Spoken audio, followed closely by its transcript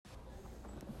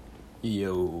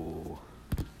Yo,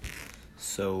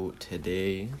 so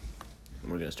today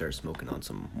we're gonna start smoking on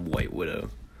some White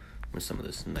Widow with some of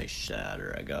this nice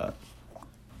shatter I got.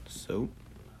 So,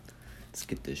 let's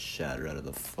get this shatter out of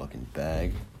the fucking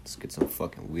bag. Let's get some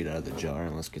fucking weed out of the jar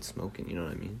and let's get smoking, you know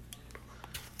what I mean?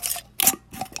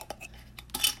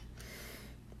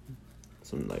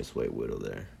 Some nice White Widow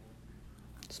there.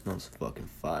 It smells fucking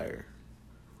fire.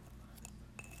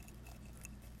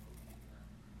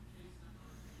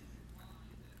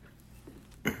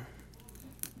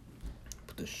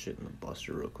 This shit in the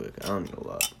buster real quick. I don't need a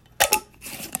lot.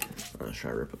 I'm gonna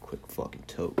try to rip a quick fucking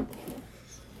tote.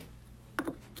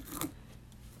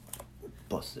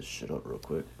 Bust this shit up real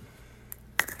quick.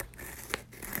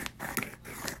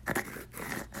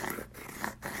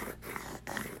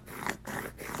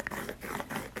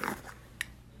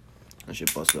 That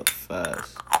shit bust up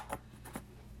fast.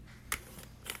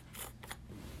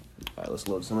 Alright, let's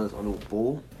load some of this onto a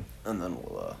bowl and then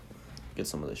we'll get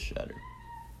some of this shatter.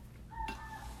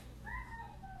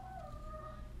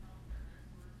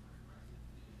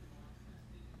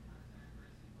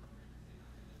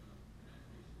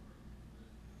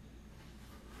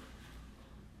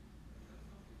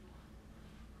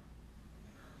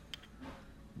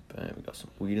 Bam, we got some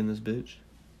weed in this bitch.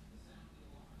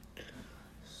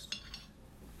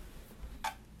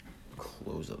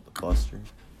 Close up the buster.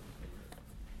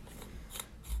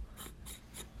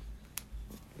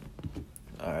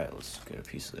 Alright, let's get a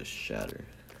piece of this shatter.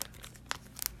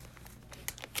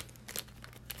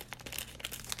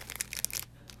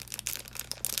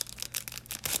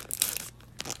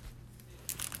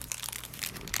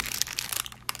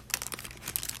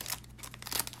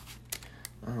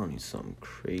 I don't need something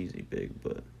crazy big,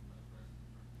 but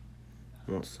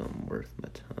I want something worth my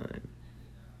time.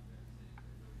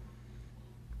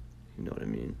 You know what I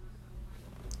mean?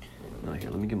 Now here,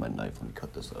 let me get my knife, let me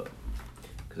cut this up.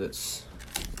 Because it's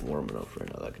warm enough right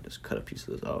now that I can just cut a piece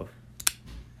of this off.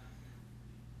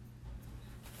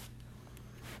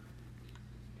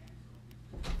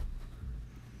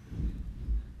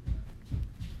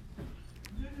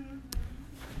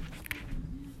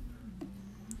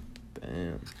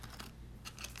 Bam.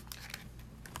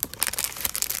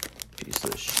 Piece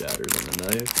of this shatters on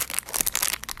the knife.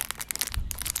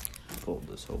 Fold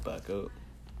this whole back up.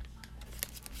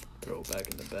 Throw it back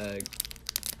in the bag.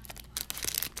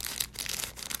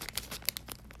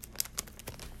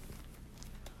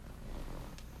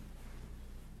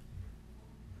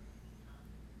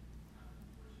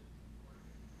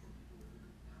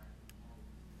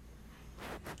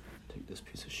 Take this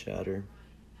piece of shatter.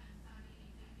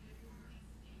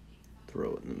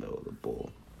 Throw it in the middle of the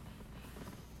bowl.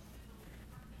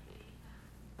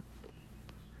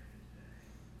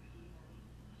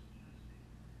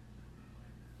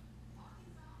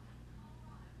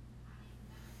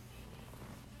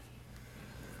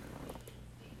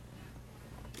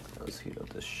 Let's heat up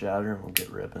this shatter and we'll get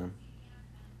ripping.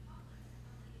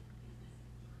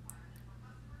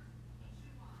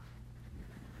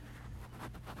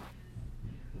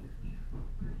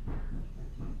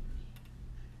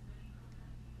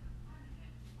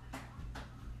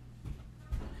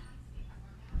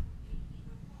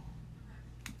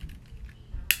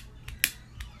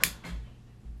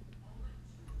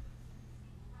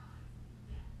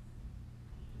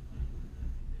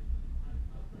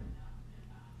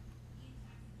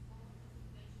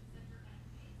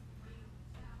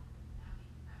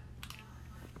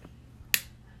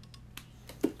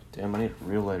 Damn, I need a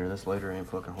real lighter. This lighter ain't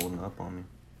fucking holding up on me.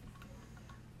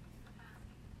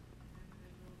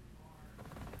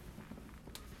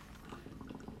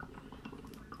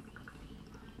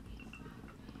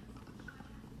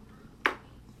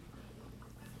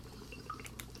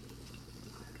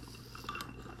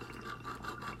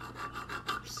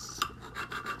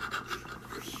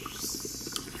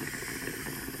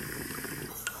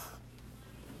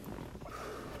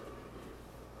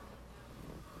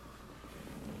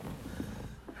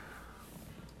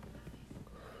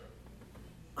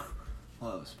 Oh,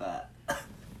 that was fat.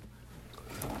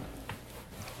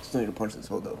 Still need to punch this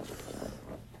hole though.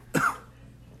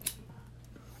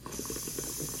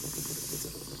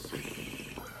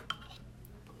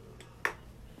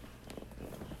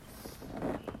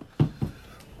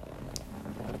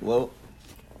 Well,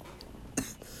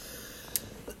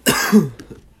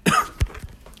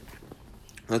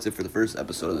 that's it for the first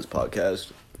episode of this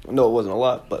podcast. No, it wasn't a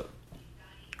lot, but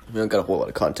we don't got a whole lot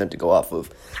of content to go off of.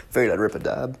 Figured I'd rip a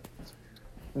dab.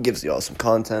 Gives y'all some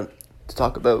content to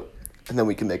talk about, and then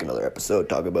we can make another episode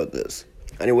talk about this.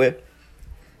 Anyway,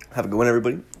 have a good one,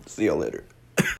 everybody. See y'all later.